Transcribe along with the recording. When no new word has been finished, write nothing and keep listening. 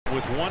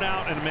with one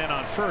out and a man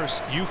on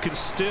first, you can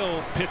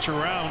still pitch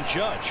around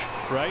Judge,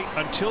 right?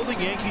 Until the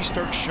Yankees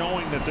start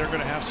showing that they're going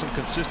to have some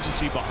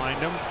consistency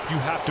behind them, you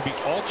have to be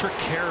ultra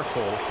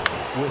careful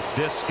with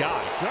this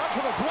guy. Judge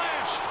with a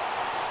blast.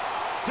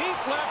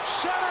 Deep left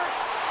center.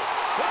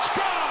 It's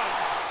gone.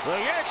 The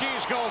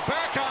Yankees go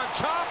back on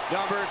top.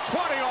 Number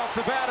 20 off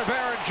the bat of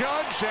Aaron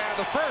Judge, and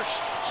the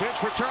first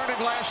since returning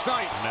last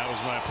night. And that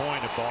was my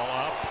point. A ball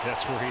up.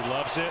 That's where he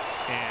loves it,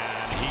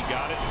 and he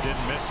got it and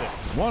didn't miss it.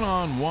 1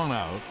 on, 1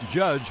 out.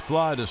 Judge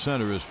fly to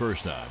center his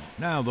first time.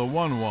 Now the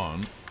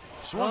 1-1.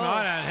 Swung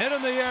on and hit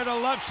in the air to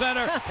left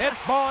center. Hit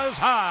ball is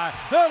high.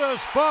 It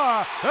is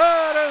far.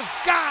 It is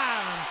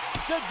gone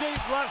to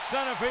deep left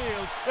center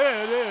field.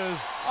 It is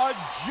a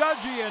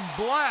Judgian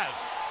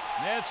blast.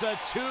 It's a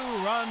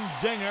 2-run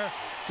dinger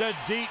to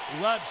deep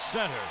left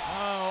center.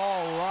 Oh,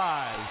 all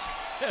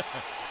rise.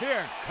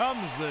 Here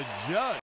comes the Judge.